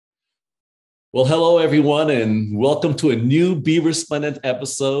Well, hello, everyone, and welcome to a new Be Resplendent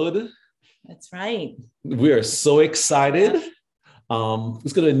episode. That's right. We are so excited. Yeah.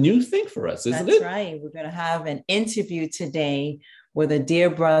 It's got a new thing for us, isn't That's it? right. We're going to have an interview today with a dear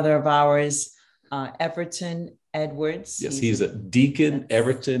brother of ours, Everton Edwards. Yes, he's a Deacon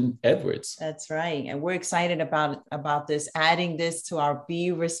Everton Edwards. That's right. And we're excited about this, adding this to our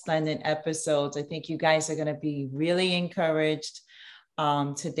Be Resplendent episodes. I think you guys are going to be really encouraged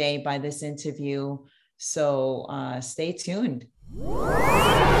today by this interview. So stay tuned.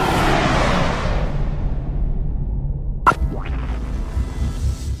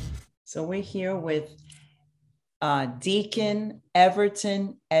 So we're here with Deacon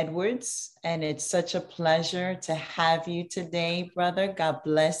Everton Edwards, and it's such a pleasure to have you today, brother. God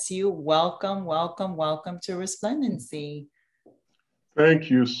bless you. Welcome, welcome, welcome to Resplendency. Thank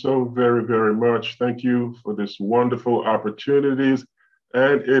you so very, very much. Thank you for this wonderful opportunities.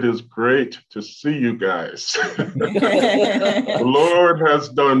 And it is great to see you guys. The Lord has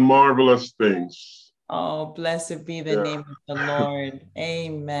done marvelous things. Oh, blessed be the name of the Lord.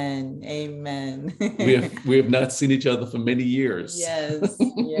 Amen. Amen. we have not seen each other for many years. Yes,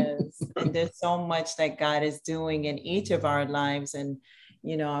 yes. And there's so much that God is doing in each of our lives. And,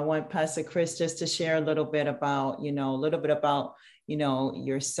 I want Pastor Chris just to share a little bit about,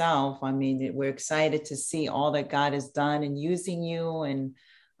 yourself. I mean, we're excited to see all that God has done and using you. And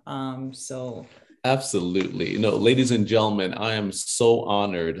so. Absolutely. Ladies and gentlemen, I am so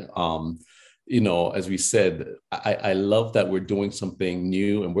honored. As we said, I love that we're doing something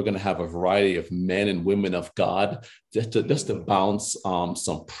new, and we're going to have a variety of men and women of God just to bounce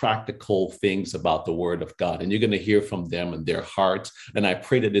some practical things about the Word of God. And you're going to hear from them and their hearts. And I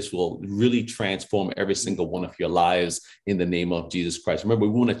pray that this will really transform every single one of your lives in the name of Jesus Christ. Remember,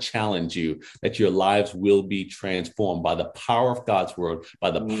 we want to challenge you that your lives will be transformed by the power of God's Word,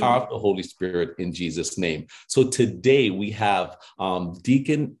 by the power of the Holy Spirit in Jesus' name. So today we have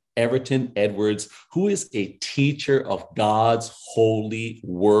Deacon Everton Edwards, who is a teacher of God's holy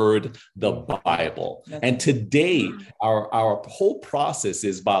word, the Bible. And today, our whole process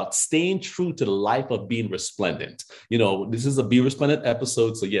is about staying true to the life of being resplendent. This is a Be Resplendent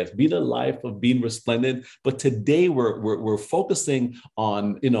episode. So yes, be the life of being resplendent. But today we're focusing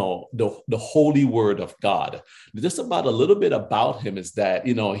on, the holy word of God. Just about a little bit about him is that,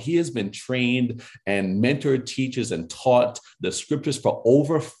 he has been trained and mentored teachers and taught the scriptures for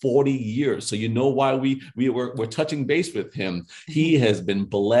over 40 years. So why we're touching base with him. He has been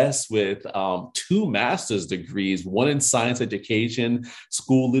blessed with 2 master's degrees, one in science education,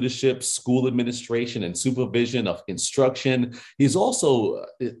 school leadership, school administration, and supervision of instruction. He's also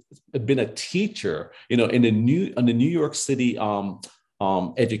been a teacher, in the New York City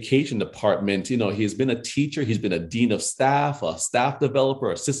education department. He's been a teacher, he's been a dean of staff, a staff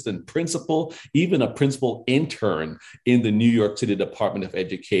developer, assistant principal, even a principal intern in the New York City Department of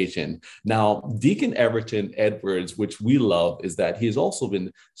Education. Now, Deacon Everton Edwards, which we love, is that he's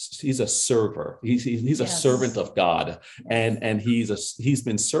a server. He's a servant of God. And he's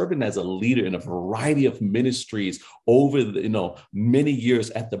been serving as a leader in a variety of ministries over many years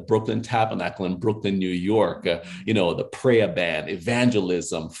at the Brooklyn Tabernacle in Brooklyn, New York. The prayer band, evangelism,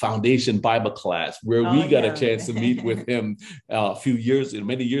 foundation Bible class, where we got a chance to meet with him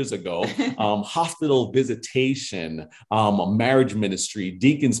many years ago, hospital visitation, marriage ministry,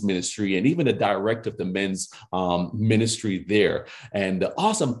 deacons ministry, and even the director of the men's ministry there. And the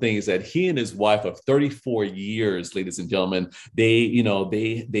awesome thing is that he and his wife of 34 years, ladies and gentlemen, they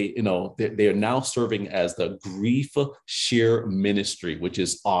are now serving as the Grief Share Ministry, which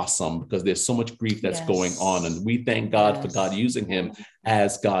is awesome because there's so much grief that's going on. And we thank God for God using him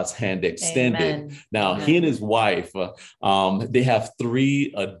as God's hand extended. Amen. Now, he and his wife, they have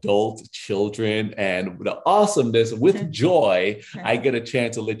 3 adult children, and the awesomeness with joy, I get a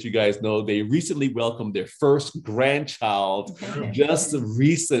chance to let you guys know they recently welcomed their first grandchild just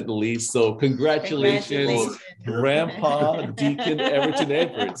recently. So congratulations. Grandpa Deacon Everton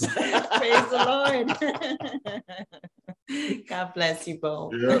Edwards. Praise the Lord. God bless you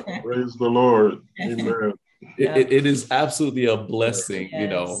both. Yeah, praise the Lord. Amen. It is absolutely a blessing,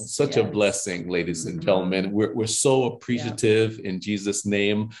 such a blessing, ladies and gentlemen. We're so appreciative in Jesus'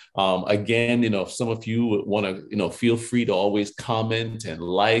 name. Again, if some of you want to, feel free to always comment and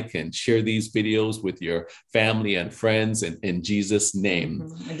like and share these videos with your family and friends in Jesus' name.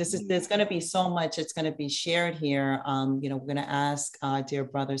 And there's going to be so much that's going to be shared here. We're going to ask dear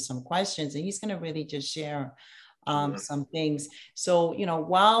brother some questions, and he's going to really just share some things. So,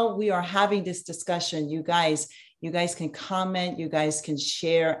 while we are having this discussion, you guys can comment, you guys can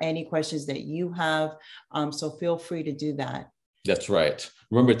share any questions that you have. So feel free to do that. That's right.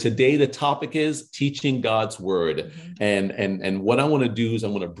 Remember, today the topic is teaching God's word. And what I want to do is I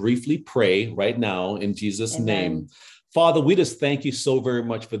want to briefly pray right now in Jesus' name. Father, we just thank you so very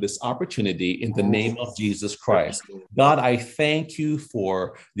much for this opportunity in the name of Jesus Christ. God, I thank you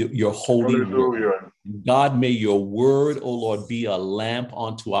for your holy word. God, may your word, oh Lord, be a lamp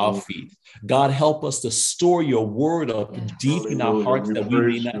unto our feet. God, help us to store your word up deep in our hearts that we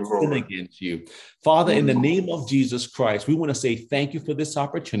may not sin against you. Father, in the name of Jesus Christ, we want to say thank you for this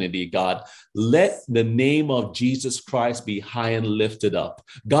opportunity, God. Let the name of Jesus Christ be high and lifted up.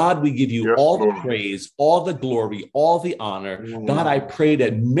 God, we give you all the praise, all the glory, all the honor. God, I pray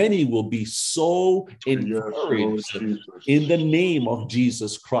that many will be so encouraged in the name of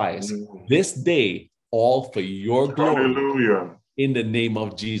Jesus Christ this day, all for your glory. Hallelujah. In the name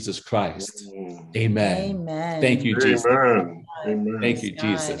of Jesus Christ. Amen. Amen. Thank you, Jesus. Amen. Amen. Thank you,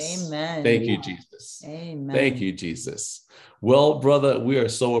 Jesus. Amen. Thank you, Jesus. Amen. Thank you, Jesus. Well, brother, we are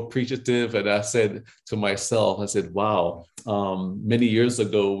so appreciative. And I said to myself, I said, wow, many years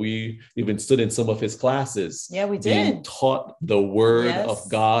ago, we even stood in some of his classes. Yeah, we being did. taught the word of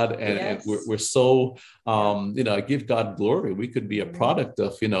God. And we're so, I give God glory. We could be a product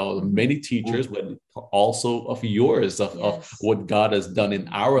of, many teachers, but also of yours, of what God has done in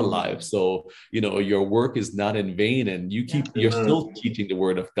our lives. So, your work is not in vain, and you're still teaching the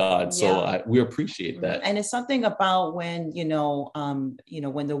word of God. So we appreciate that. And it's something about when,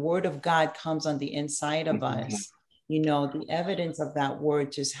 when the word of God comes on the inside of us, the evidence of that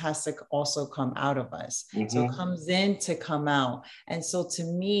word just has to also come out of us. So it comes in to come out. And so to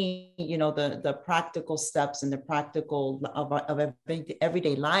me, the practical steps and the practical of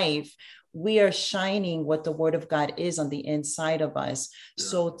everyday life, we are shining what the word of God is on the inside of us.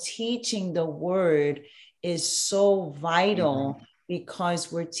 So teaching the word is so vital because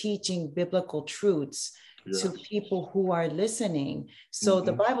we're teaching biblical truths to people who are listening. So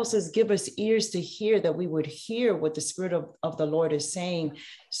the Bible says, give us ears to hear, that we would hear what the Spirit of the Lord is saying.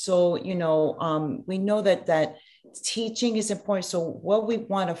 So, we know that teaching is important. So what we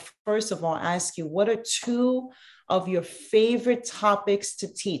want to first of all ask you, what are two of your favorite topics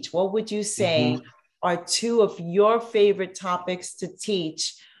to teach? What would you say are two of your favorite topics to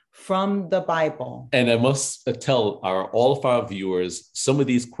teach from the Bible? And I must tell all of our viewers, some of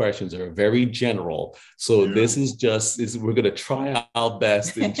these questions are very general. So this is we're going to try our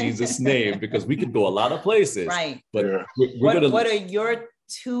best in Jesus' name, because we could go a lot of places. Right. But what are your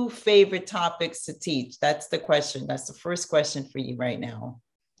two favorite topics to teach? That's the question. That's the first question for you right now.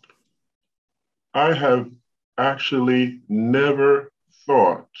 I have actually never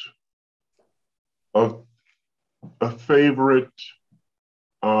thought of a favorite.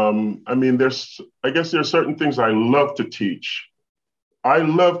 I guess there's certain things I love to teach. I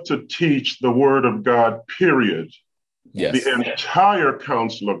love to teach the word of God, period. Yes. The entire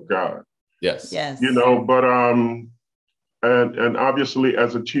counsel of God. Yes. Yes. But and obviously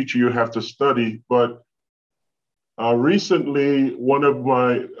as a teacher you have to study, but recently one of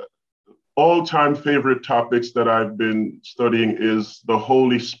my all-time favorite topics that I've been studying is the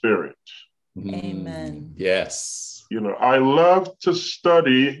Holy Spirit. Amen. Yes. I love to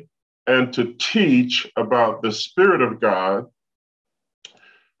study and to teach about the Spirit of God.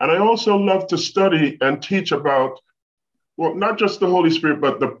 And I also love to study and teach about, well, not just the Holy Spirit,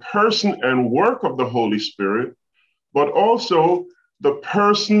 but the person and work of the Holy Spirit, but also the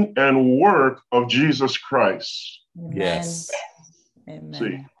person and work of Jesus Christ. Amen. Yes. Amen.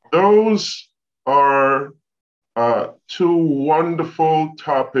 See, those are two wonderful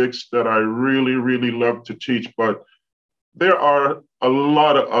topics that I really, really love to teach, but there are a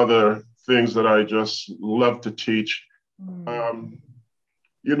lot of other things that I just love to teach.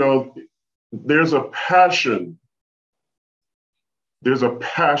 There's a passion. There's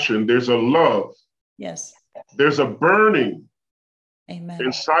a love. Yes. There's a burning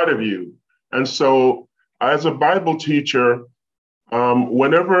inside of you. And so as a Bible teacher,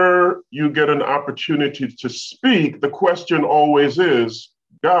 whenever you get an opportunity to speak, the question always is,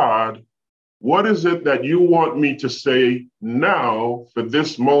 God, what is it that you want me to say now for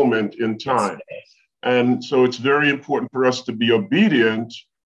this moment in time? And so it's very important for us to be obedient,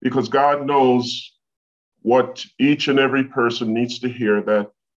 because God knows what each and every person needs to hear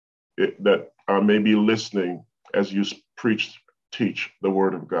that may be listening as you teach the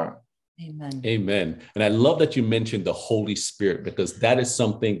word of God. Amen. Amen. And I love that you mentioned the Holy Spirit, because that is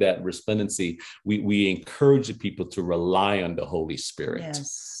something that Resplendency, we encourage the people to rely on the Holy Spirit.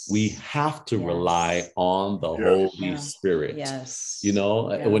 Yes. We have to rely on the Holy Spirit. Yes. You know,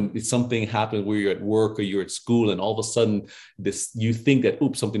 when something happens where you're at work or you're at school and all of a sudden you think that,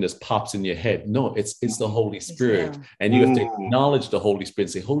 oops, something just pops in your head. No, it's the Holy Spirit. And you have to acknowledge the Holy Spirit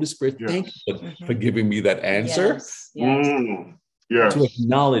and say, Holy Spirit, thank you for giving me that answer. Yes. To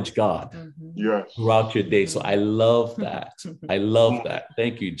acknowledge God throughout your day. So I love that. I love that.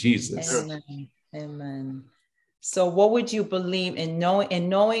 Thank you, Jesus. Amen. Amen. So what would you believe in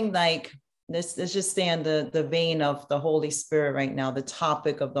knowing like, let's just stay on the vein of the Holy Spirit right now, the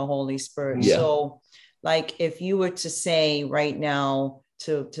topic of the Holy Spirit. Yeah. So like, if you were to say right now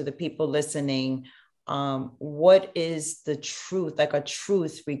to the people listening, what is the truth, like a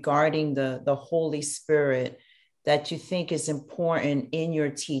truth regarding the Holy Spirit that you think is important in your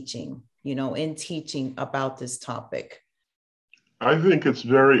teaching, in teaching about this topic? I think it's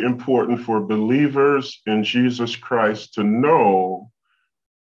very important for believers in Jesus Christ to know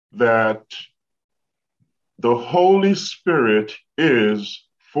that the Holy Spirit is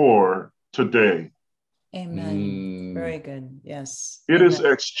for today. Amen. Very good. Yes. It is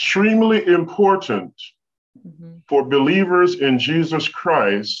extremely important for believers in Jesus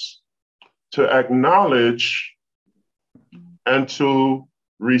Christ to acknowledge and to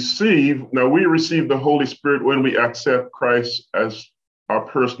receive. Now, we receive the Holy Spirit when we accept Christ as our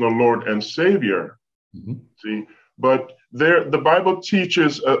personal Lord and Savior. See, but the Bible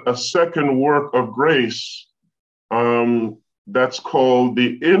teaches a second work of grace that's called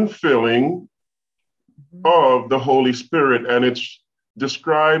the infilling of the Holy Spirit, and it's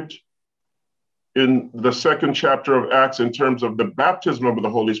described in the second chapter of Acts in terms of the baptism of the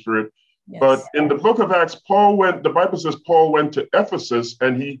Holy Spirit. Yes. But in the book of Acts, the Bible says Paul went to Ephesus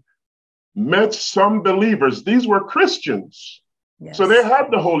and he met some believers. These were Christians. Yes. So they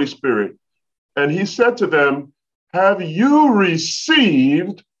had the Holy Spirit. And he said to them, have you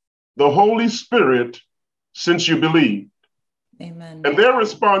received the Holy Spirit since you believed? Amen. And their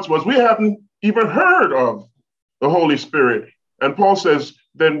response was, we haven't even heard of the Holy Spirit. And Paul says,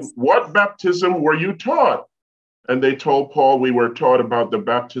 then what baptism were you taught? And they told Paul, we were taught about the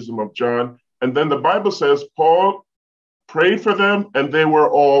baptism of John. And then the Bible says Paul prayed for them and they were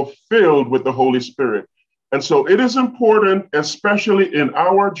all filled with the Holy Spirit. And so it is important, especially in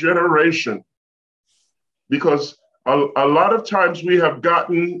our generation, because a lot of times we have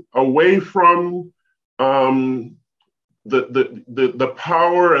gotten away from the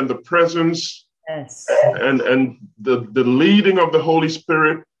power and the presence and the leading of the Holy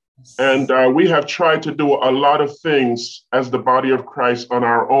Spirit. And we have tried to do a lot of things as the body of Christ on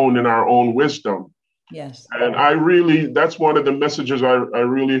our own, in our own wisdom. Yes. And that's one of the messages I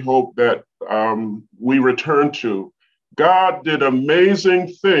really hope that we return to. God did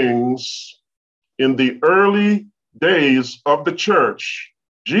amazing things in the early days of the church.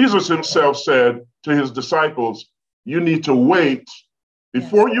 Jesus himself said to his disciples, you need to wait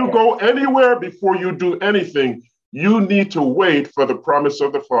before you go anywhere, before you do anything. You need to wait for the promise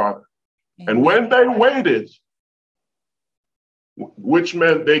of the Father. Amen. And when they waited, which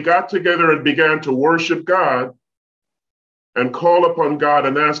meant they got together and began to worship God and call upon God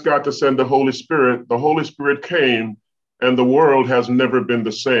and ask God to send the Holy Spirit came, and the world has never been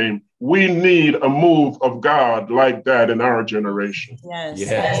the same. We need a move of God like that in our generation. Yes.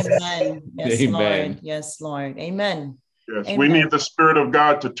 Amen. Yes, Amen. Lord. Yes, Lord. Amen. Yes, Amen. We need the Spirit of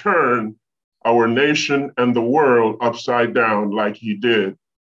God to turn our nation and the world upside down like he did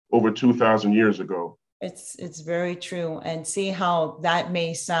over 2,000 years ago. It's very true. And see how that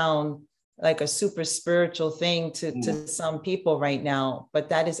may sound like a super spiritual thing to some people right now, but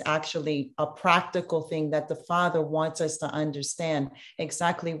that is actually a practical thing that the Father wants us to understand.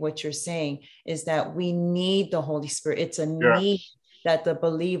 Exactly what you're saying is that we need the Holy Spirit. It's a need that the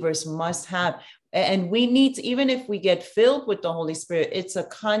believers must have. And we need to, even if we get filled with the Holy Spirit, it's a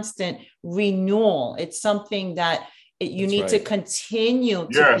constant renewal. It's something that you need to continue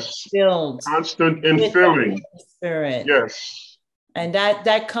to be filled. Constant infilling. Spirit. Yes. And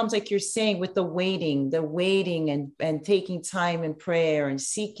that comes, like you're saying, with the waiting and taking time in prayer and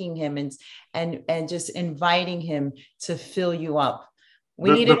seeking him and just inviting him to fill you up.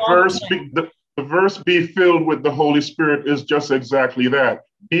 We need it all the time. The verse, be filled with the Holy Spirit, is just exactly that.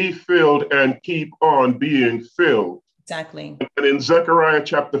 Be filled and keep on being filled. Exactly. And in Zechariah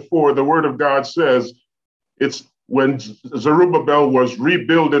chapter 4, the word of God says, it's when Zerubbabel was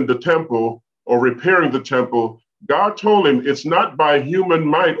rebuilding the temple or repairing the temple, God told him it's not by human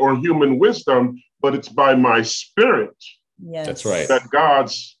might or human wisdom, but it's by my spirit. Yes. That's right. That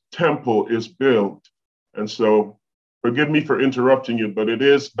God's temple is built. And so forgive me for interrupting you, but it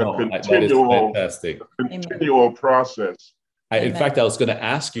is a continual process. In fact, I was going to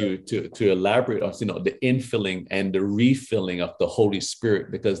ask you to elaborate on, the infilling and the refilling of the Holy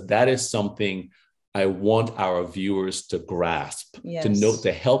Spirit, because that is something I want our viewers to grasp, to note,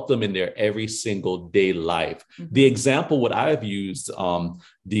 to help them in their every single day life. Mm-hmm. The example what I've used,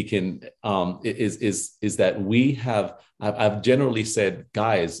 Deacon, is that I've generally said,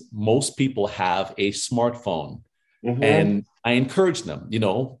 guys, most people have a smartphone, mm-hmm. and I encourage them,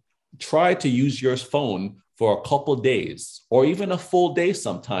 try to use your phone for a couple of days or even a full day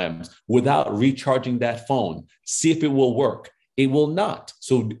sometimes without recharging that phone. See if it will work. It will not.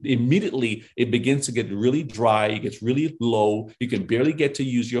 So immediately it begins to get really dry. It gets really low. You can barely get to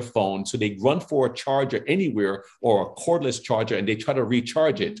use your phone. So they run for a charger anywhere or a cordless charger and they try to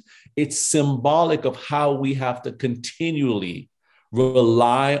recharge it. It's symbolic of how we have to continually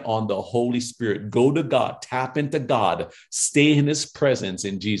rely on the Holy Spirit. Go to God, tap into God, stay in his presence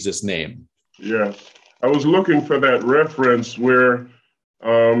in Jesus' name. Yeah. I was looking for that reference where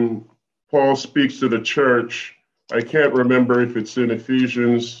Paul speaks to the church. I can't remember if it's in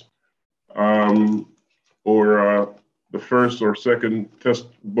Ephesians or the first or second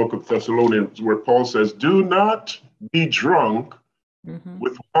book of Thessalonians, where Paul says, do not be drunk mm-hmm.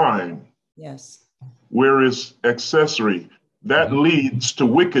 with wine. Yes. Where is accessory? That mm-hmm. leads to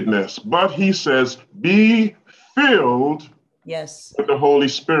wickedness. But he says, be filled with the Holy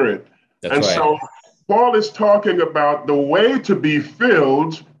Spirit. That's right. So Paul is talking about the way to be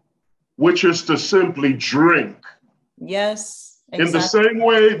filled, which is to simply drink. Yes. Exactly. In the same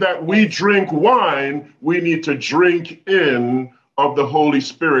way that we drink wine, we need to drink in of the Holy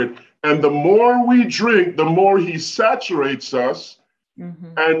Spirit. And the more we drink, the more he saturates us.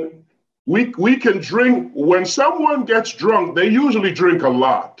 Mm-hmm. And we can drink. When someone gets drunk, they usually drink a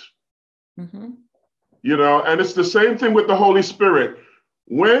lot. Mm-hmm. And it's the same thing with the Holy Spirit.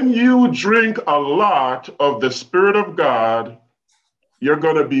 When you drink a lot of the Spirit of God, you're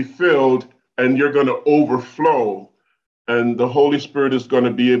going to be filled and you're going to overflow. And the Holy Spirit is going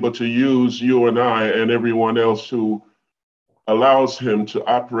to be able to use you and I and everyone else who allows him to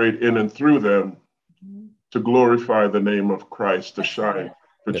operate in and through them to glorify the name of Christ, to shine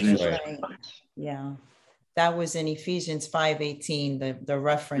for Jesus Christ. Yeah. That was in Ephesians 5:18, the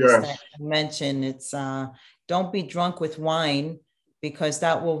reference that you mentioned. It's don't be drunk with wine, because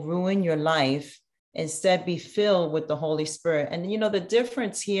that will ruin your life. Instead, be filled with the Holy Spirit. And, the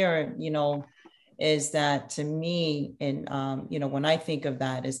difference here, is that to me, and, when I think of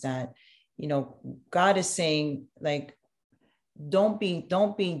that, is that, God is saying, like, don't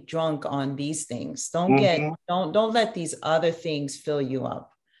be drunk on these things. Don't let these other things fill you up.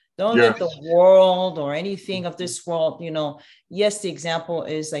 Don't let the world or anything of this world, yes, the example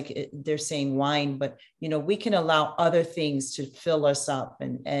is like they're saying wine, but, we can allow other things to fill us up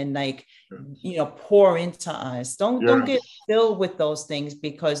and like, pour into us. Don't get filled with those things,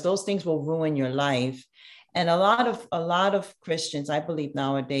 because those things will ruin your life. And a lot of Christians, I believe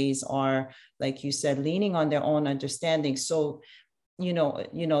nowadays, are, like you said, leaning on their own understanding. So,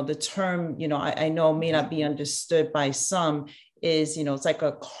 the term, I know may not be understood by some, is, it's like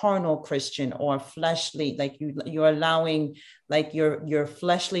a carnal Christian or fleshly, like you're allowing, like your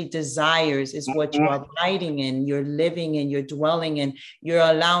fleshly desires is what you are abiding in, you're living in, you're dwelling in, you're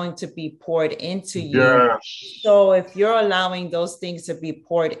allowing to be poured into you. Yes. So if you're allowing those things to be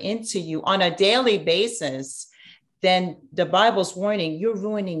poured into you on a daily basis, then the Bible's warning, you're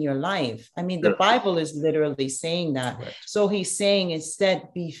ruining your life. I mean, the Bible is literally saying that. Right. So he's saying,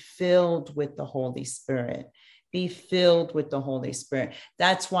 instead, be filled with the Holy Spirit. Be filled with the Holy Spirit.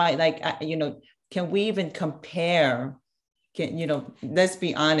 That's why, like, can we even compare? Let's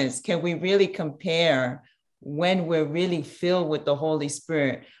be honest. Can we really compare when we're really filled with the Holy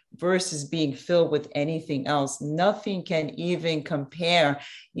Spirit versus being filled with anything else? Nothing can even compare.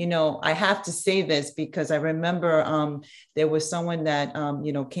 I have to say this because I remember there was someone that,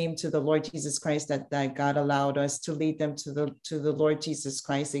 came to the Lord Jesus Christ, that God allowed us to lead them to the Lord Jesus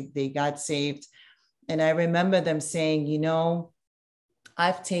Christ. They got saved. And I remember them saying,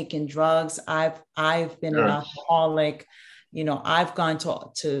 I've taken drugs. I've been an alcoholic. I've gone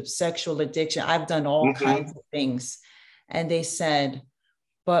to sexual addiction. I've done all kinds of things. And they said,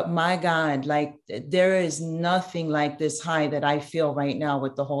 but my God, like, there is nothing like this high that I feel right now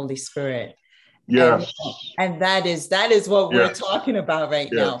with the Holy Spirit. Yes. And that is what we're talking about right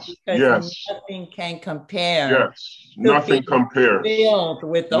now. Because nothing can compare. Yes. Nothing compares. Filled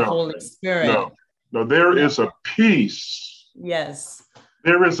with the Holy Spirit. No, there is a peace. Yes.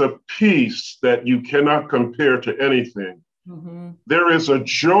 There is a peace that you cannot compare to anything. There is a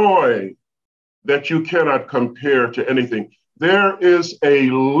joy that you cannot compare to anything. There is a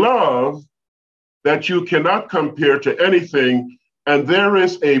love that you cannot compare to anything. And there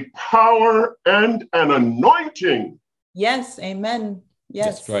is a power and an anointing. Yes, amen.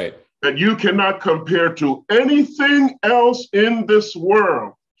 Yes. That's right. That you cannot compare to anything else in this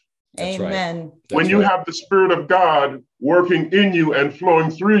world. That's amen. Right. When you have the Spirit of God working in you and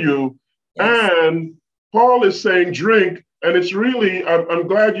flowing through you. Yes. And Paul is saying drink. And it's really, I'm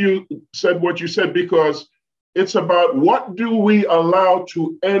glad you said what you said, because it's about what do we allow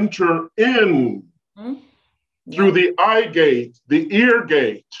to enter in through the eye gate, the ear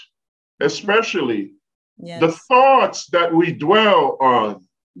gate, especially. Yes. The thoughts that we dwell on.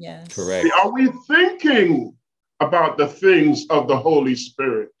 Yes. Correct. Are we thinking about the things of the Holy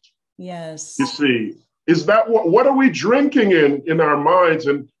Spirit? Yes. You see, is that what are we drinking in our minds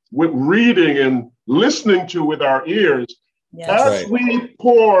and with reading and listening to with our ears? Yes. As we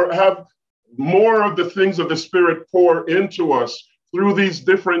have more of the things of the Spirit pour into us through these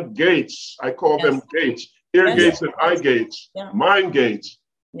different gates. I call them gates, ear gates and eye gates, mind gates.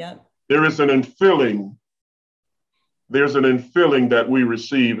 Yeah. There is an infilling. There's an infilling that we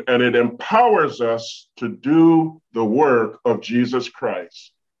receive, and it empowers us to do the work of Jesus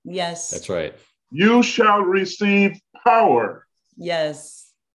Christ. Yes. That's right. You shall receive power.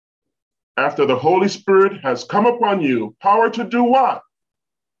 Yes. After the Holy Spirit has come upon you, power to do what?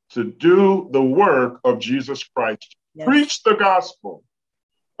 To do the work of Jesus Christ. Yes. Preach the gospel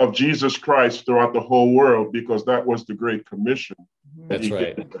of Jesus Christ throughout the whole world, because that was the Great Commission. That's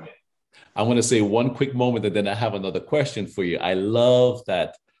right. I want to say one quick moment, and then I have another question for you. I love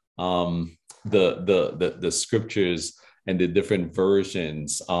that the scriptures and the different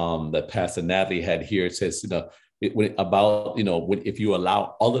versions that Pastor Natalie had here. It says, if you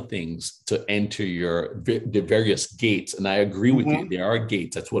allow other things to enter the various gates, and I agree with you, there are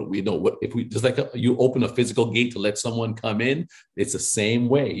gates. That's what we know. If we just like you open a physical gate to let someone come in, it's the same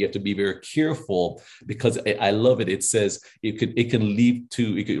way. You have to be very careful, because I love it. It says it could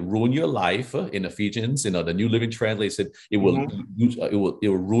ruin your life. In Ephesians, the New Living Translation said it will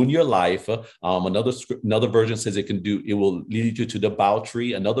ruin your life. Another version says it will lead you to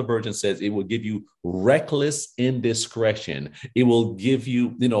debauchery. Another version says it will give you reckless indiscretion. It will give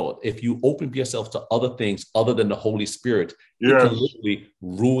you, if you open yourself to other things other than the Holy Spirit, it can literally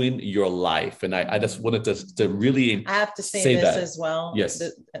ruin your life. And I just wanted to really I have to say this that as well. Yes.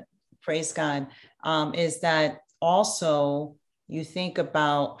 Praise God. Is that also you think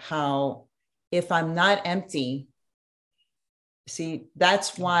about how if I'm not empty, see,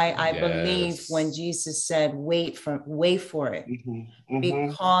 that's why I believe when Jesus said, wait for it.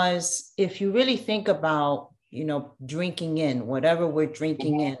 Because if you really think about, drinking in, whatever we're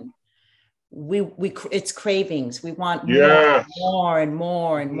drinking in, it's cravings. We want more and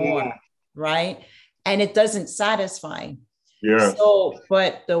more and more, right? And it doesn't satisfy. Yeah. So,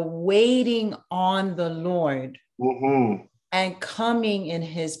 but the waiting on the Lord and coming in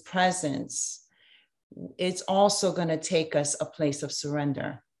his presence, it's also going to take us a place of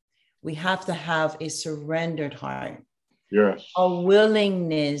surrender. We have to have a surrendered heart. Yes. A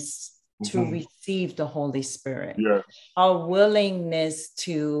willingness to receive the Holy Spirit. Yes. A willingness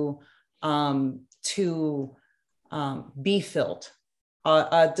to be filled.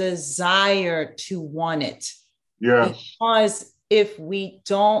 A desire to want it. Yes. Because if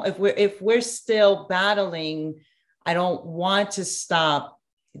we're still battling, I don't want to stop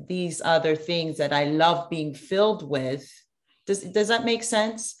these other things that I love being filled with. Does that make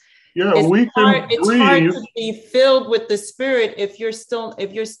sense? Yeah, it's hard to be filled with the Spirit if you're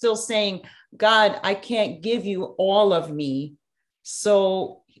still saying, God, I can't give you all of me.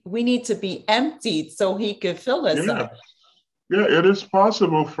 So we need to be emptied so he could fill us up. Yeah, it is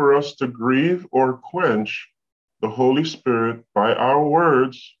possible for us to grieve or quench the Holy Spirit by our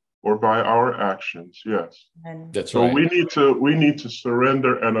words or by our actions. Yes. That's so right. we need to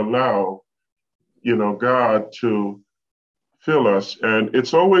surrender and allow, God to fill us. And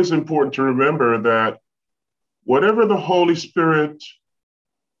it's always important to remember that whatever the Holy Spirit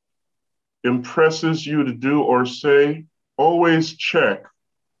impresses you to do or say, always check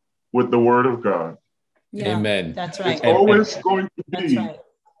with the Word of God. Yeah, Amen. That's right. It's always going to be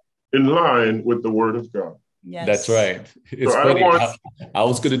in line with the Word of God. Yes. That's right. It's funny. I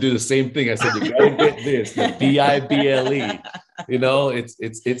was going to do the same thing. I said, you got to get this, the Bible.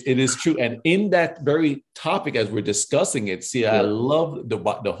 It is true. And in that very topic, as we're discussing it, see, I love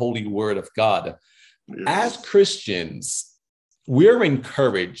the Holy Word of God. Yes. As Christians, we're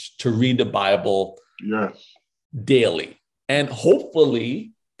encouraged to read the Bible daily. And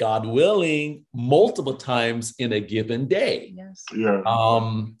hopefully God willing, multiple times in a given day. Yes. Yeah.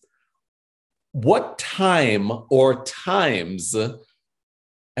 What time or times,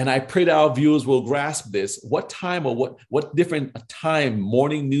 and I pray that our viewers will grasp this, what time or what different time,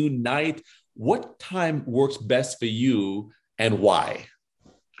 morning, noon, night, what time works best for you and why?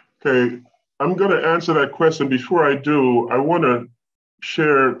 Okay, I'm going to answer that question. Before I do, I want to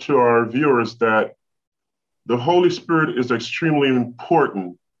share to our viewers that the Holy Spirit is extremely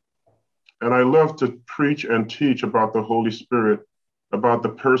important. And I love to preach and teach about the Holy Spirit, about the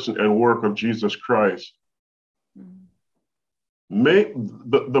person and work of Jesus Christ. To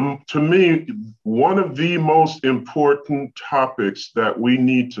me, one of the most important topics that we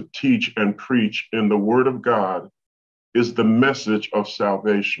need to teach and preach in the Word of God is the message of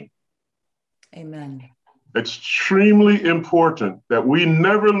salvation. Amen. Extremely important that we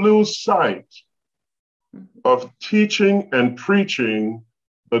never lose sight of teaching and preaching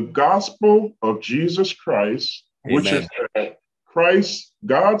the gospel of Jesus Christ, Amen. which is that Christ,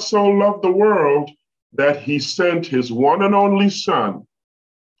 God so loved the world that he sent his one and only Son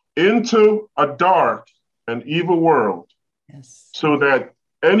into a dark and evil world, Yes. so that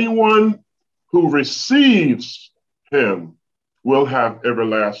anyone who receives him will have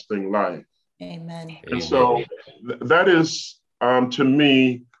everlasting life. Amen. And so that is, to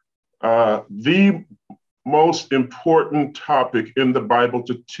me, the most important topic in the Bible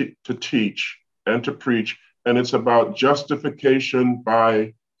to teach and to preach, and it's about justification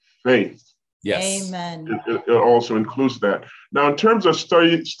by faith. Yes. Amen. It also includes that. Now, in terms of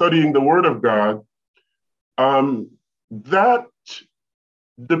studying the Word of God, that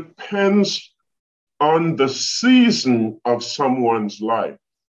depends on the season of someone's life.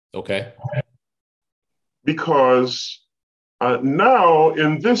 Okay. Because now,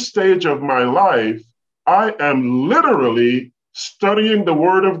 in this stage of my life, I am literally studying the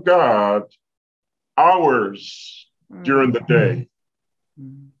Word of God hours during the day.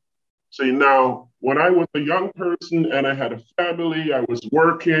 See, now, when I was a young person and I had a family, I was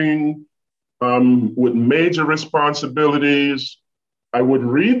working with major responsibilities, I would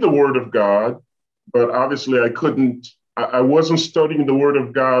read the Word of God, but obviously I wasn't studying the Word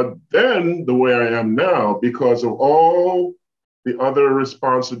of God then the way I am now because of all the other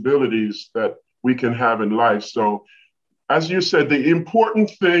responsibilities that we can have in life. So, as you said, the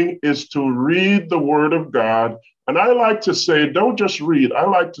important thing is to read the Word of God. And I like to say, don't just read, I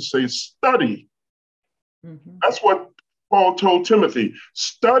like to say study. That's what Paul told Timothy.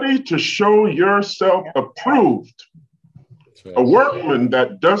 Study to show yourself approved, right. A workman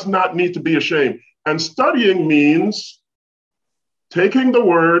that does not need to be ashamed. And studying means taking the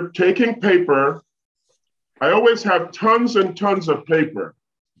Word, taking paper. I always have tons and tons of paper.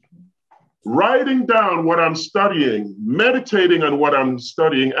 Writing down what I'm studying, meditating on what I'm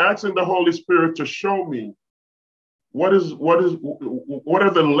studying, asking the Holy Spirit to show me what are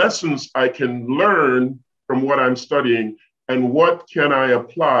the lessons I can learn from what I'm studying and what can I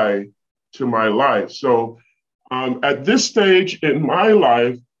apply to my life. So at this stage in my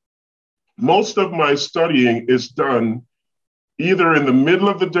life, most of my studying is done either in the middle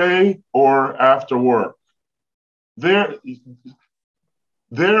of the day or after work. There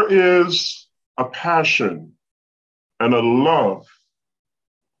is a passion and a love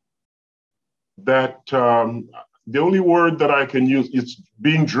that the only word that I can use is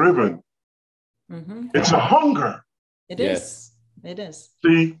being driven. It's a hunger. It is. It is.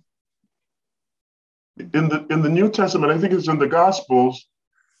 See, in the New Testament, I think it's in the Gospels,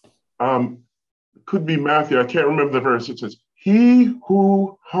 could be Matthew, I can't remember the verse. It says, "He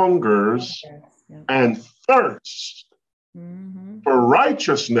who hungers and thirsts for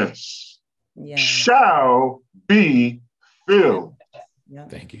righteousness shall be filled."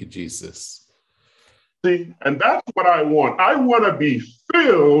 Thank you, Jesus. See, and that's what I want. I want to be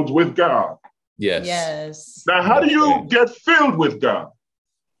filled with God. Yes. Now, how do you get filled with God?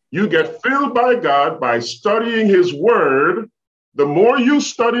 You get filled by God by studying his word. The more you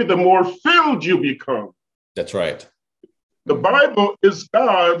study, the more filled you become. That's right. The Bible is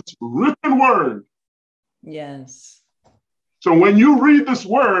God's written word. Yes. So when you read this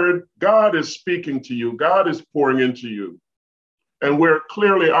word, God is speaking to you. God is pouring into you. And we're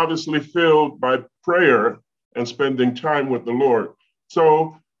clearly, obviously, filled by prayer and spending time with the Lord.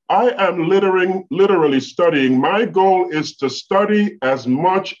 So I am literally studying. My goal is to study as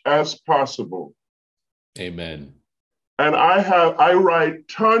much as possible. Amen. And I write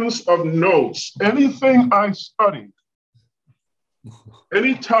tons of notes. Anything I study,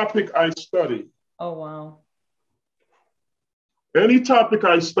 any topic I study. Oh, wow. Any topic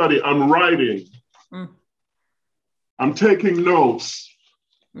I study, I'm writing. I'm taking notes.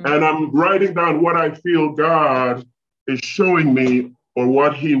 and I'm writing down what I feel God is showing me or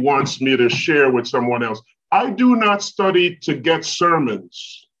what he wants me to share with someone else. I do not study to get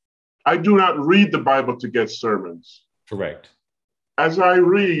sermons. I do not read the Bible to get sermons. Correct. As I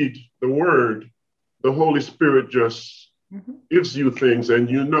read the word, the Holy Spirit just gives you things, and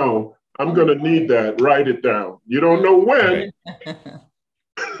you know, I'm going to need that. Write it down. You don't know when.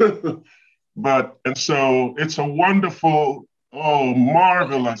 But, and so it's a wonderful,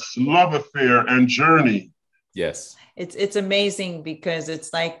 marvelous love affair and journey. Yes. It's amazing because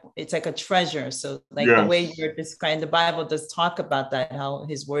it's like a treasure. So like the way you're describing, the Bible does talk about that, how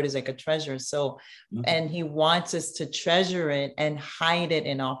his word is like a treasure. So, and he wants us to treasure it and hide it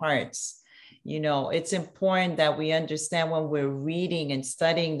in our hearts. You know, it's important that we understand when we're reading and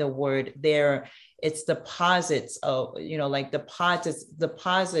studying the word there, it's deposits of, you know, like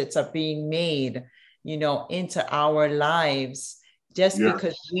deposits are being made, you know, into our lives just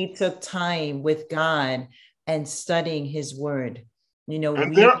because we took time with God and studying his word, you know,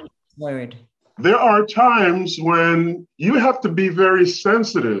 and reading his word. There are times when you have to be very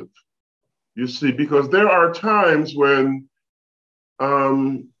sensitive, you see, because there are times when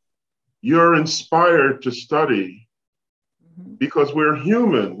you're inspired to study because we're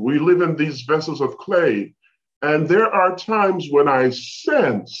human. We live in these vessels of clay. And there are times when I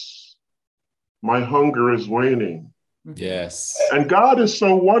sense my hunger is waning. Yes. And God is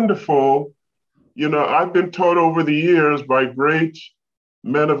so wonderful. You know, I've been taught over the years by great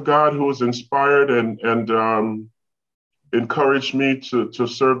men of God who has inspired and encouraged me to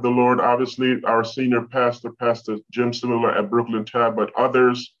serve the Lord. Obviously, our senior pastor, Pastor Jim Simula at Brooklyn Tab, but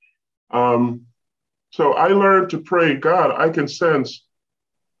others. So I learned to pray, God, I can sense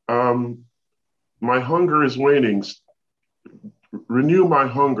my hunger is waning. Renew my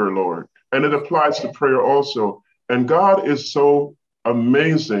hunger, Lord. And it applies to prayer also. And God is so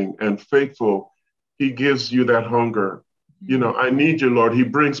amazing and faithful. He gives you that hunger. You know, I need you, Lord. He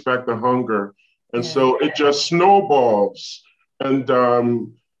brings back the hunger. And so it just snowballs. And,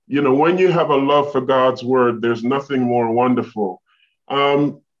 you know, when you have a love for God's word, there's nothing more wonderful.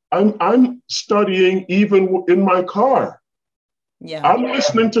 I'm studying even in my car. I'm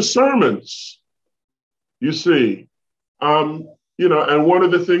listening to sermons, you see. You know, and one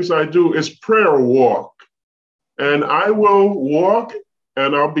of the things I do is prayer walk. And I will walk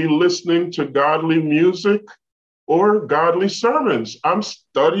and I'll be listening to godly music or godly sermons. I'm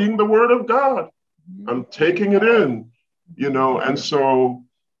studying the word of God. I'm taking it in, you know, and so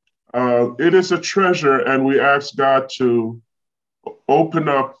it is a treasure, and we ask God to open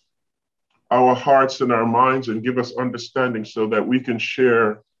up our hearts and our minds and give us understanding so that we can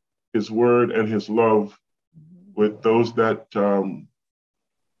share his word and his love with those that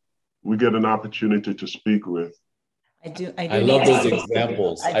we get an opportunity to speak with. I love those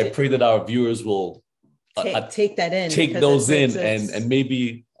examples. I pray that our viewers will take that in, take those in and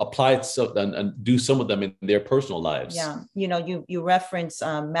maybe apply it and do some of them in their personal lives. Yeah, you know, you reference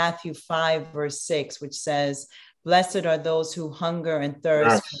Matthew 5 verse 6, which says, "Blessed are those who hunger and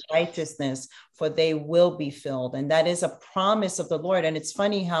thirst for righteousness, for they will be filled." And that is a promise of the Lord. And it's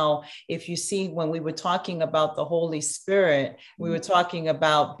funny how, if you see, when we were talking about the Holy Spirit, we were talking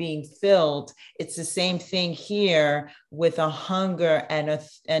about being filled. It's the same thing here with a hunger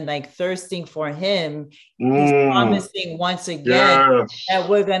and like thirsting for him. He's promising once again that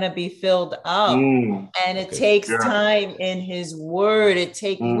we're going to be filled up. And it takes time in his word.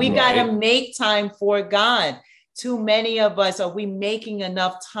 We got to make time for God. Too many of us, are we making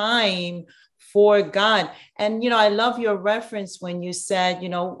enough time for God? And, you know, I love your reference when you said, you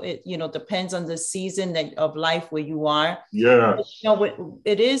know, it, you know, depends on the season of life where you are. Yeah. But, you know,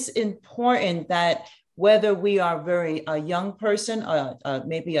 it is important that whether we are a young person,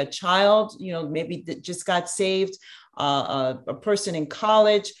 maybe a child, you know, maybe that just got saved, a person in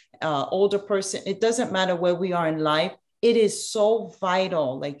college, older person, it doesn't matter where we are in life. It is so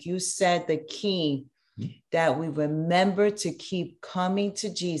vital, like you said, the key, that we remember to keep coming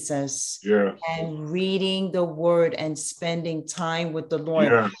to Jesus and reading the word and spending time with the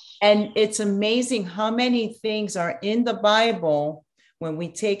Lord. And it's amazing how many things are in the Bible when we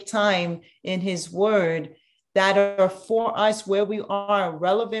take time in his word that are for us where we are,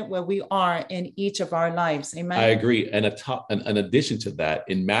 relevant where we are in each of our lives. Amen. I agree. And in addition to that,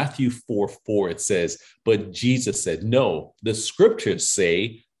 in Matthew 4:4, it says, "But Jesus said, no, the scriptures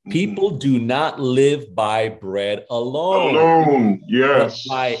say, people do not live by bread alone, but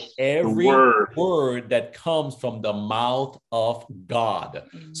by every word that comes from the mouth of God."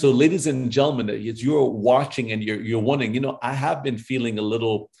 So, ladies and gentlemen, as you're watching and you're wondering, you know, I have been feeling a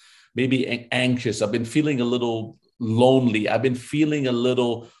little maybe anxious. I've been feeling a little lonely. I've been feeling a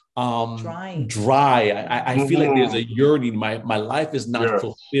little dry. I feel like there's a yearning. My life is not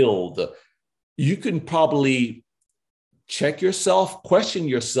fulfilled. You can probably check yourself, question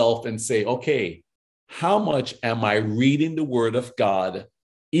yourself, and say, okay, how much am I reading the word of God?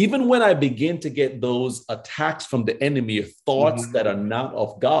 Even when I begin to get those attacks from the enemy, thoughts that are not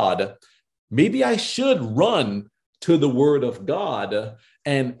of God, maybe I should run to the word of God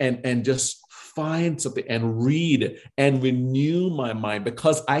and just find something and read and renew my mind,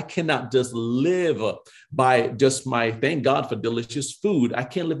 because I cannot just live by just thank God for delicious food. I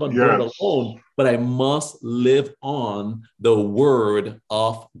can't live on bread alone, but I must live on the word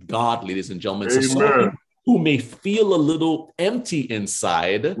of God, ladies and gentlemen. Amen. So some of you who may feel a little empty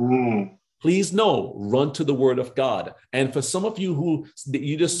inside, please know, run to the word of God. And for some of you who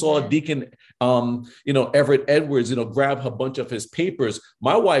you just saw Deacon, Everett Edwards, grab a bunch of his papers.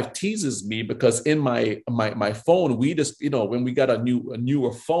 My wife teases me because in my phone, we just, when we got a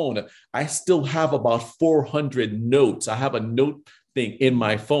newer phone, I still have about 400 notes. I have a note thing in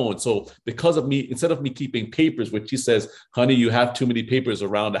my phone. So because of me, instead of me keeping papers, which she says, honey, you have too many papers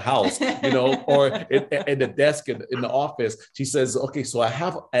around the house, or in the desk in the office, she says, okay, so I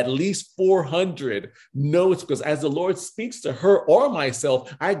have at least 400 notes, because as the Lord speaks to her or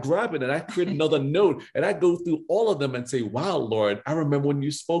myself, I grab it and I create another note and I go through all of them and say, wow, Lord, I remember when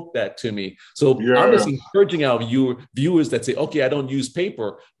you spoke that to me. So I'm just encouraging our viewers that say, okay, I don't use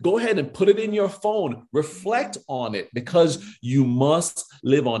paper. Go ahead and put it in your phone, reflect on it, because you must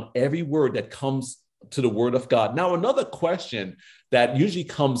live on every word that comes to the word of God. Now, another question that usually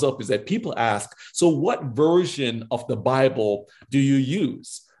comes up is that people ask, so what version of the Bible do you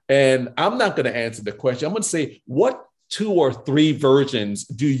use? And I'm not going to answer the question. I'm going to say, what 2 or 3 versions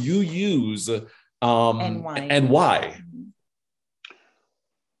do you use, and why?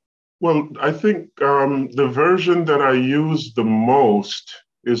 Well, I think the version that I use the most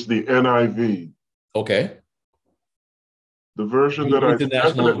is the NIV. Okay. The version that I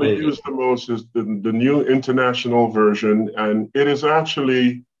definitely use the most is the New International Version. And it is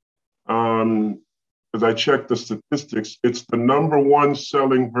actually, as I checked the statistics, it's the #1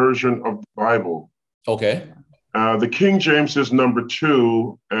 selling version of the Bible. Okay. The King James is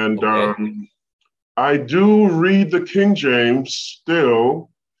 #2. And I do read the King James still.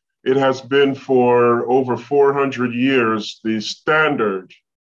 It has been for over 400 years, the standard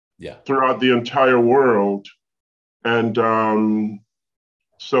throughout the entire world. And and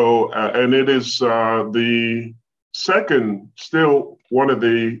it is the second, still one of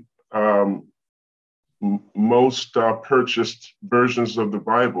the most purchased versions of the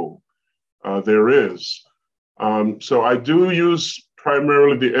Bible there is. So I do use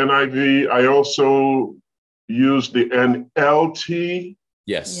primarily the NIV. I also use the NLT.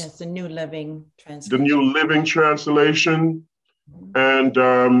 Yes, the New Living Translation. The New Living Translation. And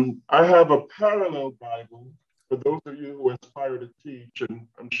I have a parallel Bible. For those of you who aspire to teach, and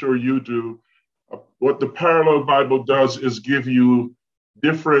I'm sure you do, what the parallel Bible does is give you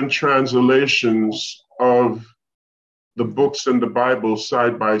different translations of the books in the Bible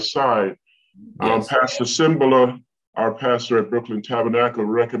side by side. Pastor Cimbala, our pastor at Brooklyn Tabernacle,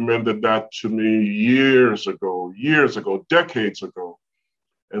 recommended that to me years ago, decades ago.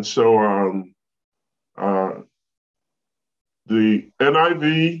 And so the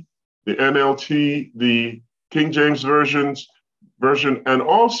NIV, the NLT, the King James version, and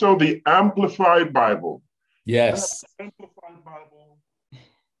also the Amplified Bible. Yes. Amplified Bible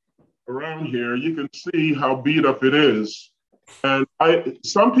around here, you can see how beat up it is. And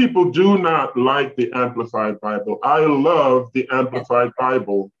some people do not like the Amplified Bible. I love the Amplified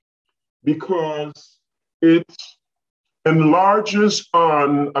Bible because it enlarges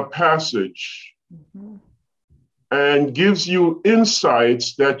on a passage and gives you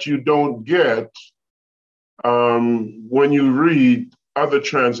insights that you don't get when you read other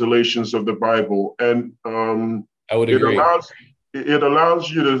translations of the Bible. And I would agree. It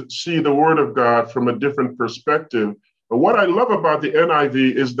allows you to see the Word of God from a different perspective. But what I love about the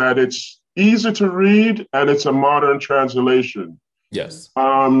NIV is that it's easy to read and it's a modern translation. Yes.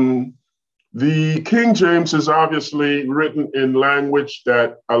 The King James is obviously written in language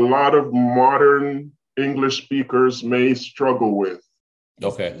that a lot of modern English speakers may struggle with.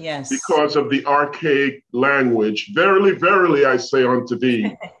 Okay. Yes. Because of the archaic language. Verily, verily, I say unto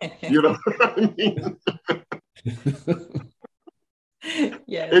thee. You know what I mean?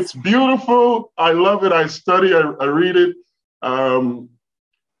 Yes. It's beautiful. I love it. I study, I read it. But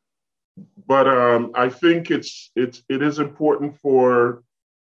I think it is important for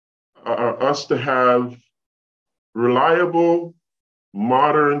us to have reliable,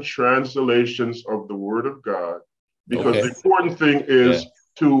 modern translations of the Word of God. because the important thing is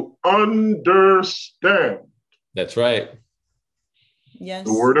to understand. That's right. Yes.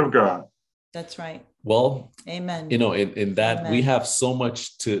 The word of God. That's right. Well, amen. You know, in that Amen. we have so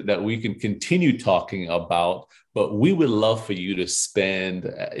much that we can continue talking about, but we would love for you to spend,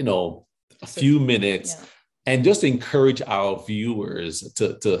 a few minutes and just encourage our viewers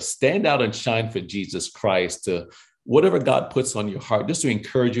to stand out and shine for Jesus Christ, to whatever God puts on your heart, just to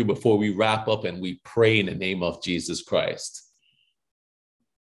encourage you before we wrap up and we pray in the name of Jesus Christ.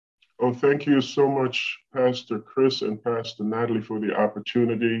 Oh, thank you so much, Pastor Chris and Pastor Natalie, for the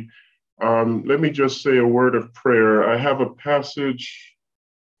opportunity. Let me just say a word of prayer. I have a passage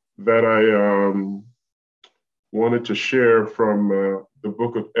that I wanted to share from the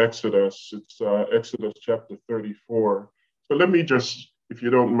book of Exodus. It's Exodus chapter 34. So let me just, if you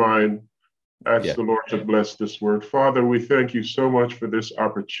don't mind, ask the Lord to bless this word. Father, we thank you so much for this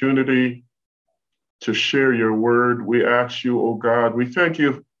opportunity to share your word. We ask you, oh God, we thank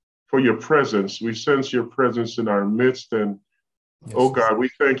you for your presence. We sense your presence in our midst. And oh God, we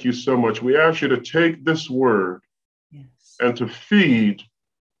thank you so much. We ask you to take this word and to feed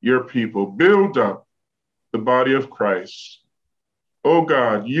your people, build up the body of Christ. Oh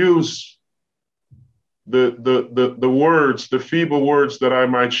God, use the words, the feeble words that I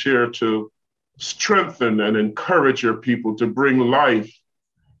might share to strengthen and encourage your people, to bring life,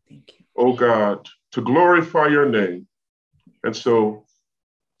 oh God, to glorify your name. And so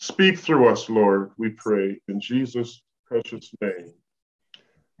speak through us, Lord, we pray in Jesus' precious name.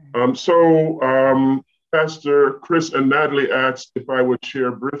 Pastor Chris and Natalie asked if I would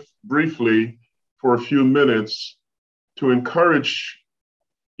share briefly for a few minutes to encourage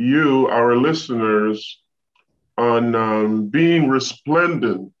you, our listeners, on being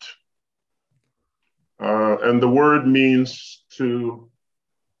resplendent. And the word means to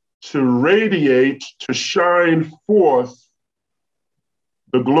radiate, to shine forth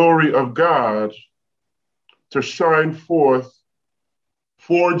the glory of God, to shine forth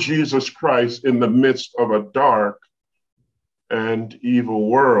for Jesus Christ in the midst of a dark and evil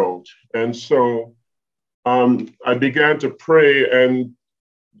world. And so I began to pray and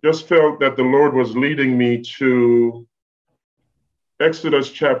just felt that the Lord was leading me to Exodus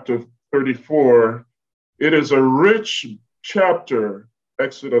chapter 34. It is a rich chapter,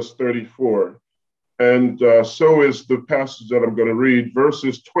 Exodus 34. And so is the passage that I'm going to read,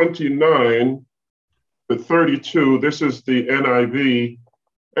 verses 29 to 32. This is the NIV.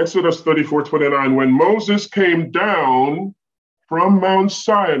 Exodus 34:29. When Moses came down from Mount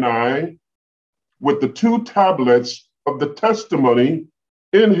Sinai with the 2 tablets of the testimony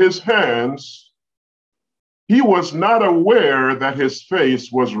in his hands, he was not aware that his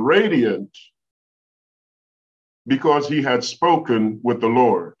face was radiant because he had spoken with the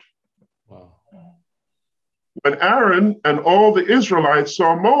Lord. Wow. When Aaron and all the Israelites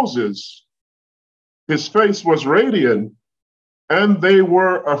saw Moses, his face was radiant, and they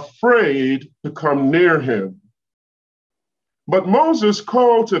were afraid to come near him. But Moses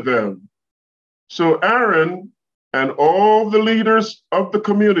called to them. So Aaron and all the leaders of the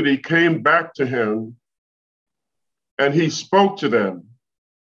community came back to him, and he spoke to them.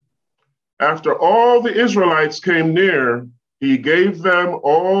 After all the Israelites came near, he gave them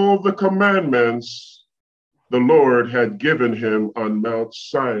all the commandments the Lord had given him on Mount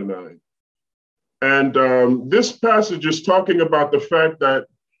Sinai. And this passage is talking about the fact that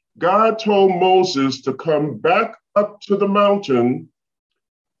God told Moses to come back up to the mountain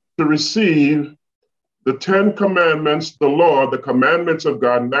to receive the 10 commandments, the law, the commandments of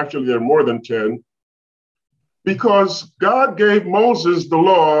God, and actually there are more than 10, because God gave Moses the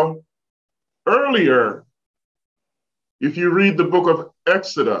law earlier. If you read the book of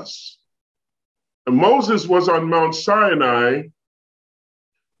Exodus, and Moses was on Mount Sinai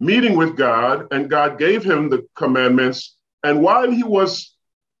meeting with God, and God gave him the commandments. And while he was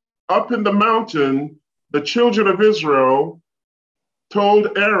up in the mountain, the children of Israel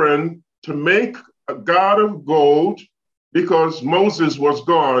told Aaron to make a god of gold because Moses was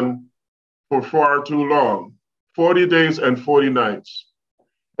gone for far too long, 40 days and 40 nights.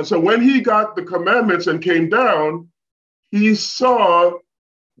 And so when he got the commandments and came down, he saw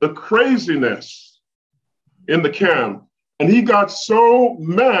the craziness in the camp. And he got so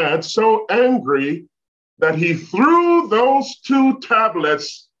mad, so angry, that he threw those 2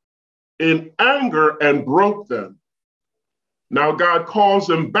 tablets in anger and broke them. Now God calls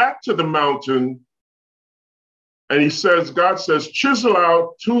him back to the mountain, and he says, God says, chisel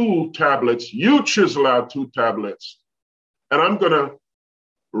out 2 tablets. You chisel out 2 tablets. And I'm going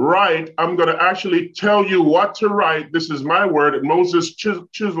to actually tell you what to write. This is my word. And Moses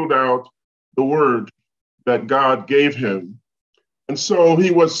chiseled out the word that God gave him. And so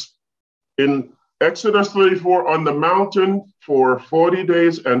he was in Exodus 34 on the mountain for 40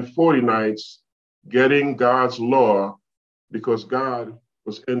 days and 40 nights, getting God's law, because God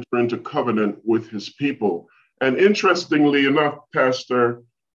was entering into covenant with his people. And interestingly enough, Pastor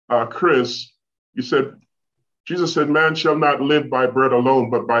Chris, you said, Jesus said, man shall not live by bread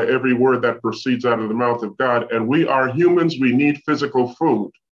alone, but by every word that proceeds out of the mouth of God. And we are humans, we need physical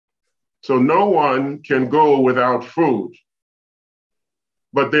food. So no one can go without food.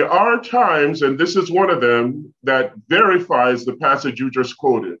 But there are times, and this is one of them, that verifies the passage you just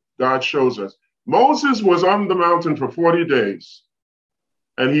quoted. God shows us. Moses was on the mountain for 40 days,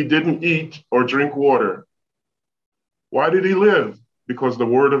 and he didn't eat or drink water. Why did he live? Because the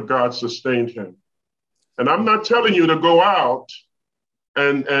word of God sustained him. And I'm not telling you to go out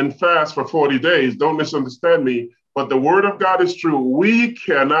and fast for 40 days. Don't misunderstand me. But the word of God is true. We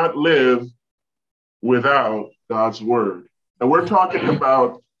cannot live without God's word. And we're talking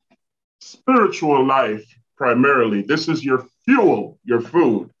about spiritual life primarily. This is your fuel, your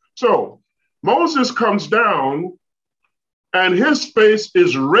food. So Moses comes down and his face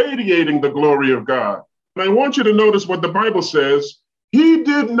is radiating the glory of God. And I want you to notice what the Bible says. He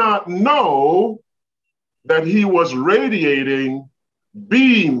did not know that he was radiating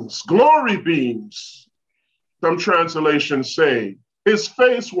beams, glory beams. Some translations say his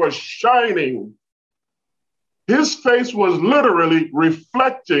face was shining. His face was literally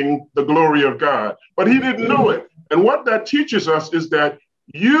reflecting the glory of God, but he didn't know it. And what that teaches us is that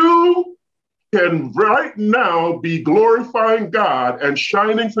you can right now be glorifying God and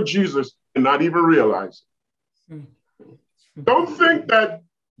shining for Jesus and not even realize it. Don't think that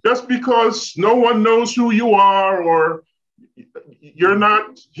just because no one knows who you are, or you're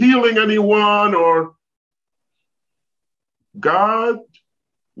not healing anyone, or God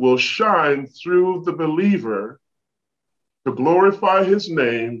will shine through the believer to glorify his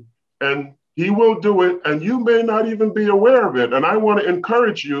name, and he will do it, and you may not even be aware of it. And I want to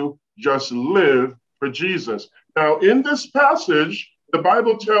encourage you, just live for Jesus. Now, in this passage, the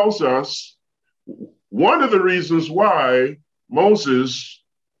Bible tells us one of the reasons why Moses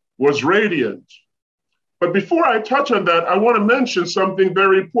was radiant. But before I touch on that, I want to mention something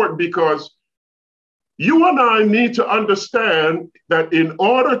very important, because you and I need to understand that in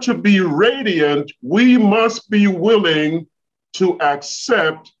order to be radiant, we must be willing to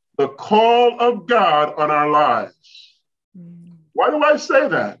accept the call of God on our lives. Why do I say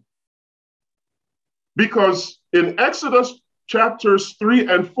that? Because in Exodus chapters 3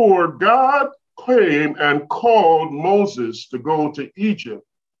 and 4, God came and called Moses to go to Egypt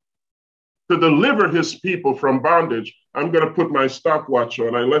to deliver his people from bondage. I'm going to put my stopwatch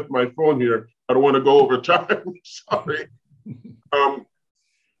on. I left my phone here. I don't want to go over time. Sorry.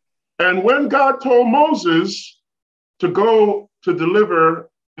 And when God told Moses to go to deliver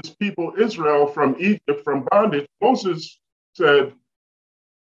his people Israel from Egypt, from bondage, Moses said,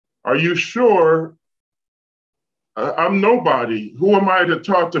 "Are you sure? I'm nobody. Who am I to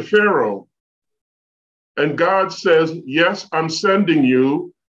talk to Pharaoh?" And God says, "Yes, I'm sending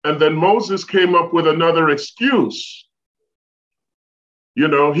you." And then Moses came up with another excuse. You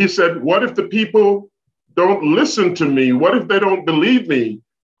know, he said, what if the people don't listen to me? What if they don't believe me?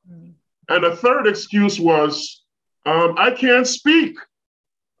 And a third excuse was, I can't speak.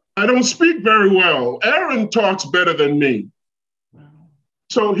 I don't speak very well. Aaron talks better than me.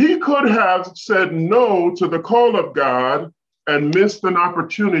 So he could have said no to the call of God and missed an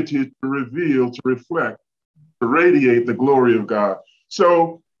opportunity to reveal, to reflect, to radiate the glory of God.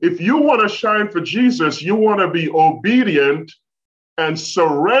 So if you want to shine for Jesus, you want to be obedient and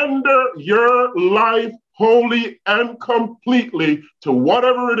surrender your life wholly and completely to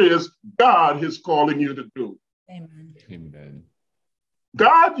whatever it is God is calling you to do. Amen. Amen.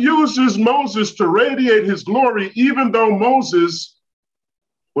 God uses Moses to radiate his glory, even though Moses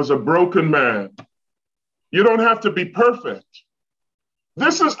was a broken man. You don't have to be perfect.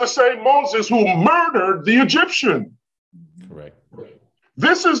 This is the same Moses who murdered the Egyptian. Correct.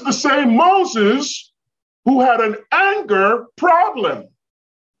 This is the same Moses who had an anger problem,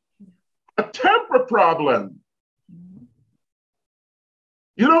 a temper problem.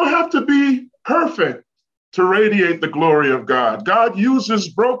 You don't have to be perfect to radiate the glory of God. God uses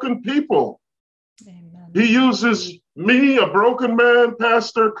broken people. Amen. He uses me, a broken man,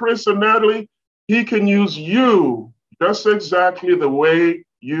 Pastor Chris and Natalie. He can use you just exactly the way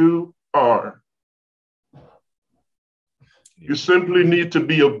you are. You simply need to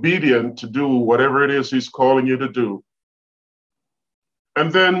be obedient to do whatever it is he's calling you to do.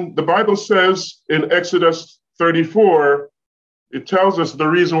 And then the Bible says in Exodus 34, it tells us the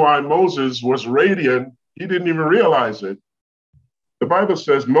reason why Moses was radiant He didn't even realize it. The Bible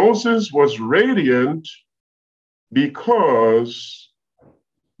says Moses was radiant because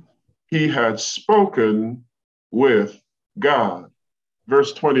he had spoken with God.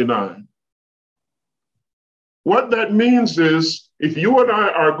 Verse 29. What that means is if you and I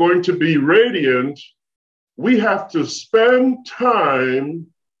are going to be radiant, we have to spend time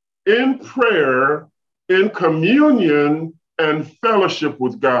in prayer, in communion, and fellowship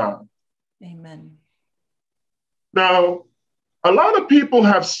with God. Amen. Now, a lot of people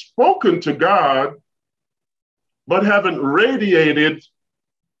have spoken to God, but haven't radiated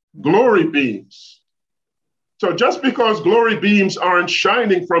glory beams. So just because glory beams aren't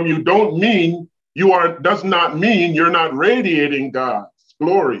shining from you does not mean you're not radiating God's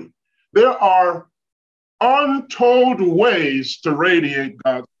glory. There are untold ways to radiate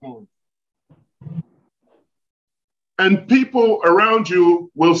God's glory. And people around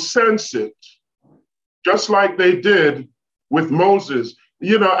you will sense it, just like they did with Moses.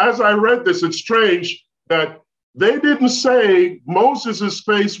 You know, as I read this, it's strange that they didn't say Moses'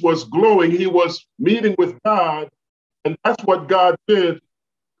 face was glowing. He was meeting with God, and that's what God did.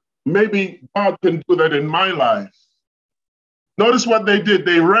 Maybe God can do that in my life. Notice what they did.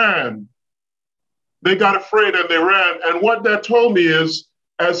 They ran. They got afraid and they ran. And what that told me is,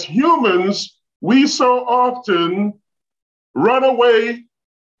 as humans, we so often run away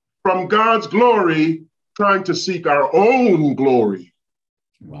from God's glory, trying to seek our own glory.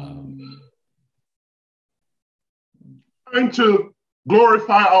 Wow. Trying to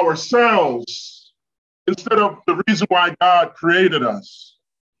glorify ourselves instead of the reason why God created us,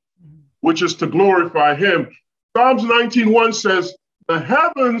 which is to glorify him. Psalms 19:1 says, the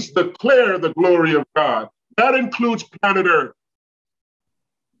heavens declare the glory of God. That includes planet Earth.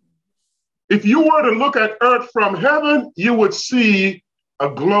 If you were to look at Earth from heaven, you would see a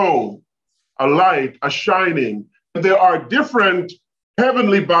glow, a light, a shining. There are different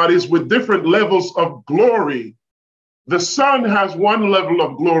heavenly bodies with different levels of glory. The sun has one level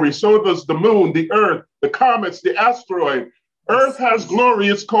of glory, so does the moon, the earth, the comets, the asteroid. Earth has glory,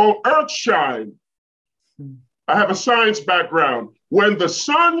 it's called earthshine. I have a science background. When the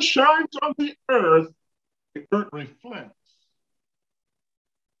sun shines on the earth reflects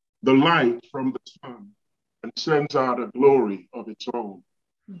the light from the sun and sends out a glory of its own.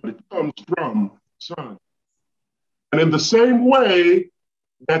 But it comes from the sun. And in the same way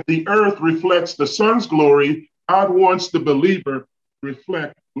that the earth reflects the sun's glory, God wants the believer to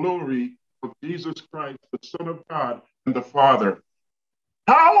reflect the glory of Jesus Christ, the Son of God and the Father.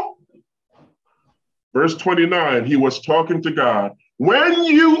 How? Verse 29, he was talking to God. When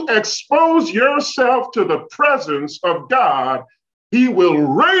you expose yourself to the presence of God, he will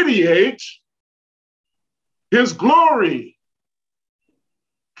radiate his glory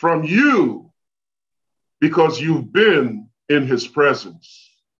from you because you've been in his presence.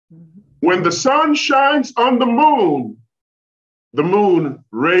 When the sun shines on the moon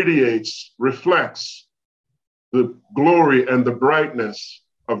radiates, reflects the glory and the brightness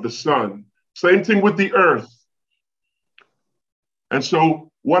of the sun. Same thing with the earth. And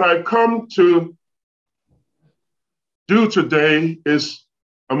so what I come to do today is,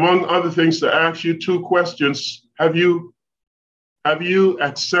 among other things, to ask you two questions. Have you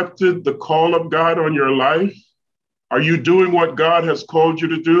accepted the call of God on your life? Are you doing what God has called you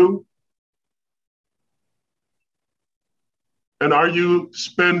to do? And are you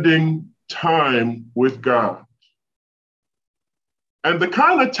spending time with God? And the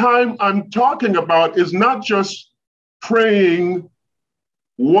kind of time I'm talking about is not just praying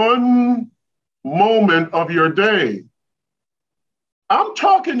one moment of your day. I'm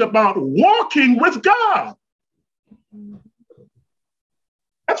talking about walking with God.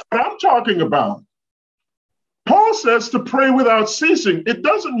 That's what I'm talking about. Paul says to pray without ceasing. It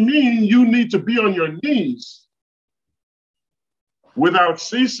doesn't mean you need to be on your knees without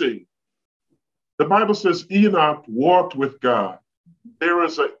ceasing. The Bible says Enoch walked with God. There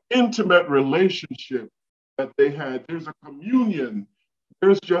is an intimate relationship that they had. There's a communion.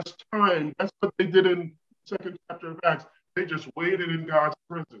 There's just time. That's what they did in the 2nd chapter of Acts. They just waited in God's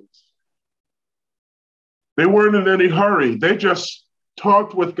presence. They weren't in any hurry. They just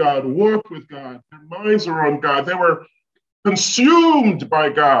talked with God, walked with God. Their minds were on God. They were consumed by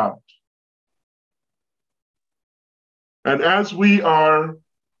God. And as we are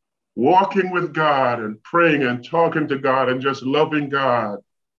walking with God and praying and talking to God and just loving God,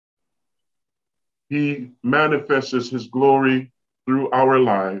 he manifests his glory through our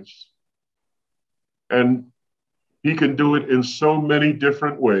lives. And he can do it in so many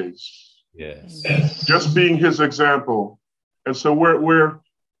different ways. Yes. Just being his example. And so we're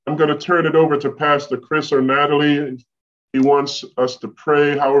I'm going to turn it over to Pastor Chris or Natalie. He wants us to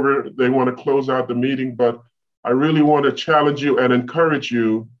pray, however they want to close out the meeting, but I really want to challenge you and encourage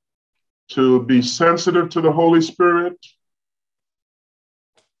you to be sensitive to the Holy Spirit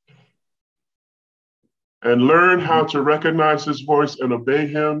and learn how to recognize his voice and obey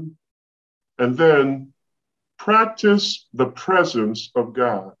him, and then practice the presence of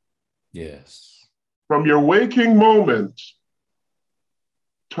God. Yes. From your waking moment,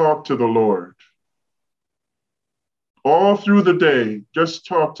 talk to the Lord. All through the day, just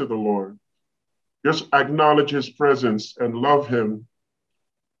talk to the Lord. Just acknowledge his presence and love him,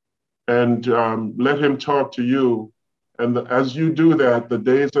 and let him talk to you. And as you do that, the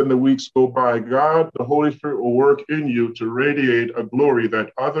days and the weeks go by. God, the Holy Spirit will work in you to radiate a glory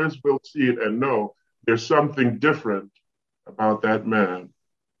that others will see it and know there's something different about that man.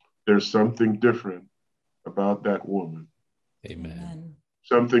 There's something different about that woman. Amen.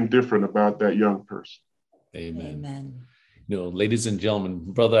 Something different about that young person. Amen. Amen. You know, ladies and gentlemen,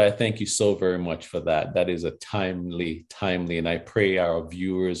 brother, I thank you so very much for that. That is a timely, and I pray our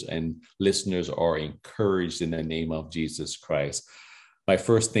viewers and listeners are encouraged in the name of Jesus Christ. My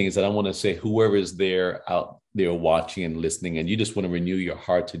first thing is that I want to say, whoever is there out there watching and listening, and you just want to renew your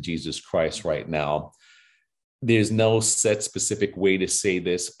heart to Jesus Christ right now, there's no set specific way to say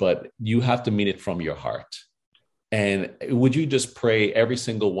this, but you have to mean it from your heart. And would you just pray, every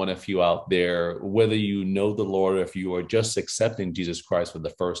single one of you out there, whether you know the Lord or if you are just accepting Jesus Christ for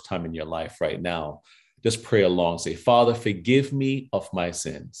the first time in your life right now, just pray along. Say, Father, forgive me of my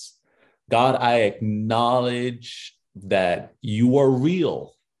sins. God, I acknowledge that you are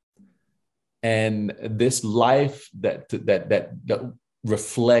real. And this life that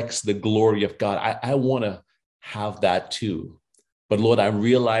reflects the glory of God, I want to have that too. But Lord, I'm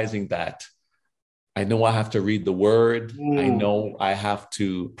realizing that I know I have to read the word. I know I have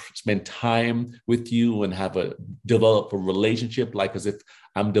to spend time with you and develop a relationship, like as if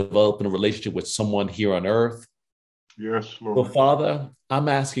I'm developing a relationship with someone here on earth. Yes, Lord. So Father, I'm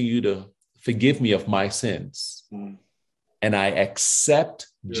asking you to forgive me of my sins. And I accept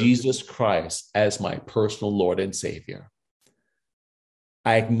Jesus Christ as my personal Lord and Savior.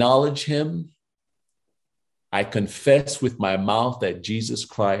 I acknowledge him. I confess with my mouth that Jesus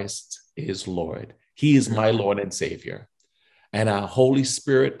Christ is Lord. He is my Lord and Savior. And our Holy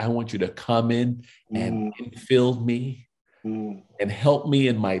Spirit, I want you to come in and fill me and help me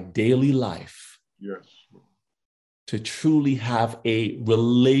in my daily life to truly have a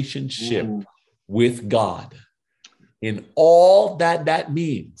relationship with God in all that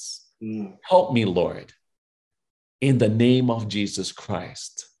means. Help me, Lord, in the name of Jesus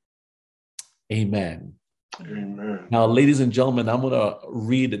Christ. Amen. Amen. Now, ladies and gentlemen, I'm going to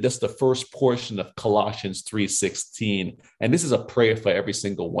read just the first portion of Colossians 3:16. And this is a prayer for every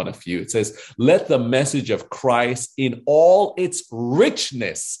single one of you. It says, let the message of Christ in all its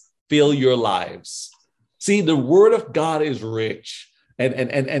richness fill your lives. See, the word of God is rich. And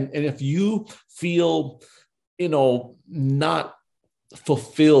if you feel, not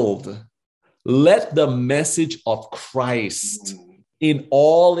fulfilled, let the message of Christ in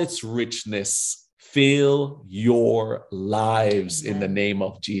all its richness fill your lives. Amen. In the name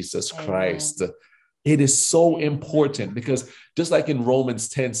of Jesus Christ. Amen. It is so important because just like in Romans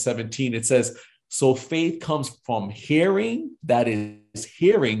 10:17, it says, so faith comes from hearing, that is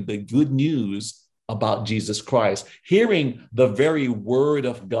hearing the good news about Jesus Christ, hearing the very word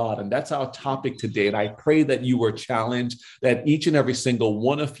of God. And that's our topic today. And I pray that you were challenged, that each and every single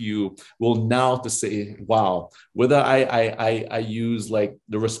one of you will now to say, wow, whether I use like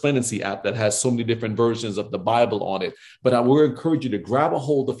the Resplendency app that has so many different versions of the Bible on it, but I will encourage you to grab a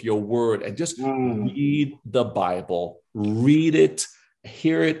hold of your word and just read the Bible, read it,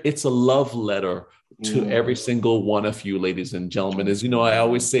 hear it. It's a love letter to every single one of you, ladies and gentlemen. As you know, I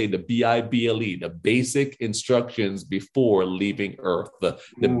always say the BIBLE, the basic instructions before leaving earth, the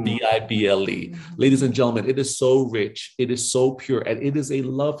BIBLE. Ladies and gentlemen, it is so rich, it is so pure, and it is a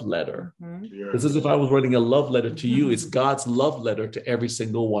love letter. It's as if I was writing a love letter to you. It's God's love letter to every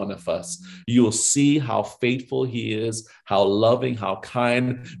single one of us. You'll see how faithful he is, how loving, how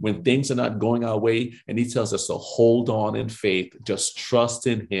kind when things are not going our way. And he tells us to hold on in faith, just trust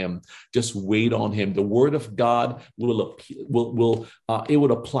in him, just wait on him. The word of God will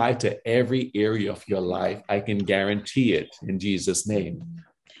apply to every area of your life. I can guarantee it in Jesus' name.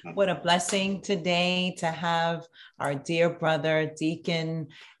 What a blessing today to have our dear brother, Deacon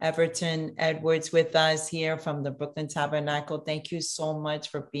Everton Edwards, with us here from the Brooklyn Tabernacle. Thank you so much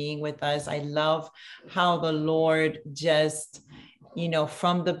for being with us. I love how the Lord just you know,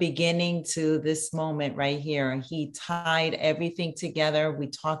 from the beginning to this moment right here, he tied everything together. We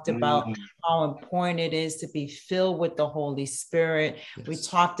talked about how important it is to be filled with the Holy Spirit. Yes. We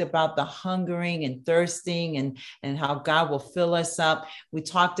talked about the hungering and thirsting and how God will fill us up. We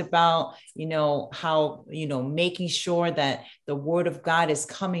talked about, you know, how, you know, making sure that the word of God is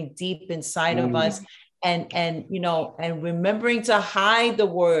coming deep inside of us. And you know, and remembering to hide the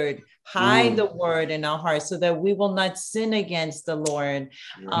word in our hearts so that we will not sin against the Lord.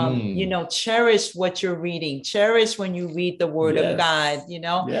 You know, cherish what you're reading, cherish when you read the word of God, you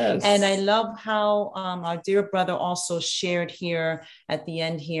know. And I love how our dear brother also shared here at the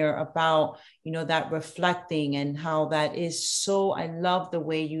end here about, you know, that reflecting and how that is so, I love the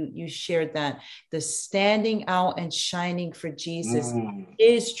way you shared that. The standing out and shining for Jesus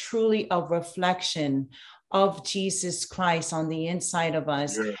is truly a reflection of Jesus Christ on the inside of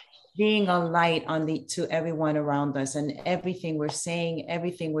us. Being a light to everyone around us, and everything we're saying,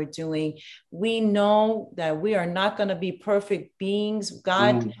 everything we're doing. We know that we are not going to be perfect beings.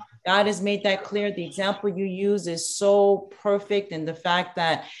 God has made that clear. The example you use is so perfect. And the fact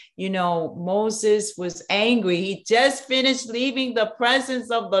that, you know, Moses was angry. He just finished leaving the presence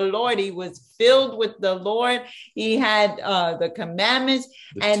of the Lord. He was filled with the Lord. He had the commandments,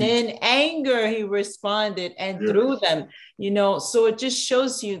 and in anger, he responded and threw them. You know, so it just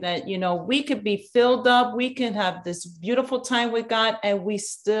shows you that, you know, we could be filled up, we can have this beautiful time with God, and we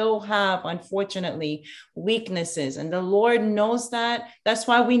still have, unfortunately, weaknesses. And the Lord knows that. That's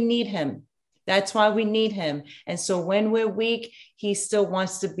why we need him. That's why we need him. And so when we're weak, he still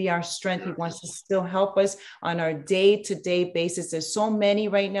wants to be our strength. He wants to still help us on our day-to-day basis. There's so many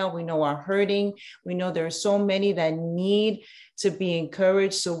right now we know are hurting. We know there are so many that need to be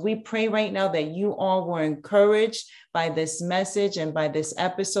encouraged. So we pray right now that you all were encouraged by this message and by this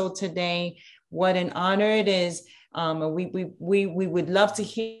episode today. What an honor it is. We would love to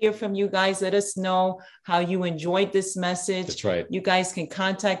hear from you guys. Let us know how you enjoyed this message. That's right. You guys can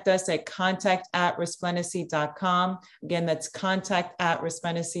contact us at contact@resplendency.com. Again, that's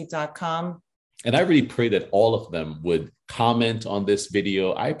contact@resplendency.com. And I really pray that all of them would comment on this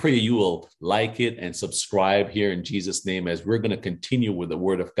video. I pray you will like it and subscribe here in Jesus' name, as we're going to continue with the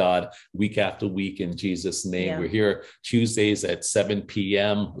word of God week after week in Jesus' name. Yeah. We're here Tuesdays at 7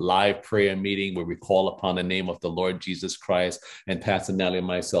 p.m. live prayer meeting where we call upon the name of the Lord Jesus Christ. And Pastor Nelly and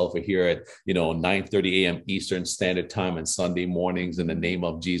myself are here at 9:30 a.m. Eastern Standard Time on Sunday mornings in the name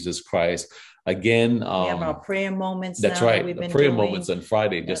of Jesus Christ. Again, we have our prayer moments. That's right. The prayer moments on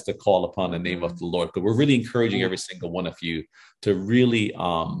Friday, just to call upon the name of the Lord. Because we're really encouraging every single one of you to really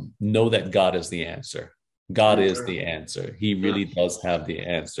know that God is the answer. God is the answer. He really does have the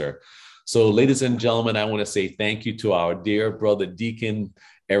answer. So, ladies and gentlemen, I want to say thank you to our dear brother, Deacon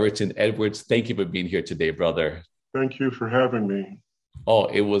Erickson Edwards. Thank you for being here today, brother. Thank you for having me. Oh,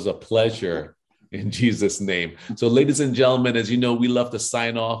 it was a pleasure. In Jesus' name. So, ladies and gentlemen, as you know, we love to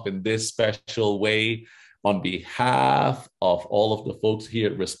sign off in this special way. On behalf of all of the folks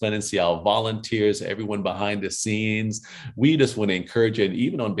here at Resplendency, our volunteers, everyone behind the scenes, we just want to encourage you, and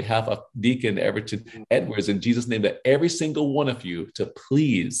even on behalf of Deacon Everton Edwards, in Jesus' name, that every single one of you to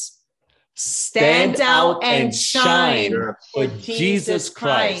please stand out and shine for Jesus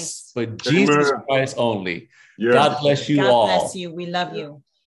Christ, for Jesus Christ only. Yes. God bless you all. God bless you. We love you.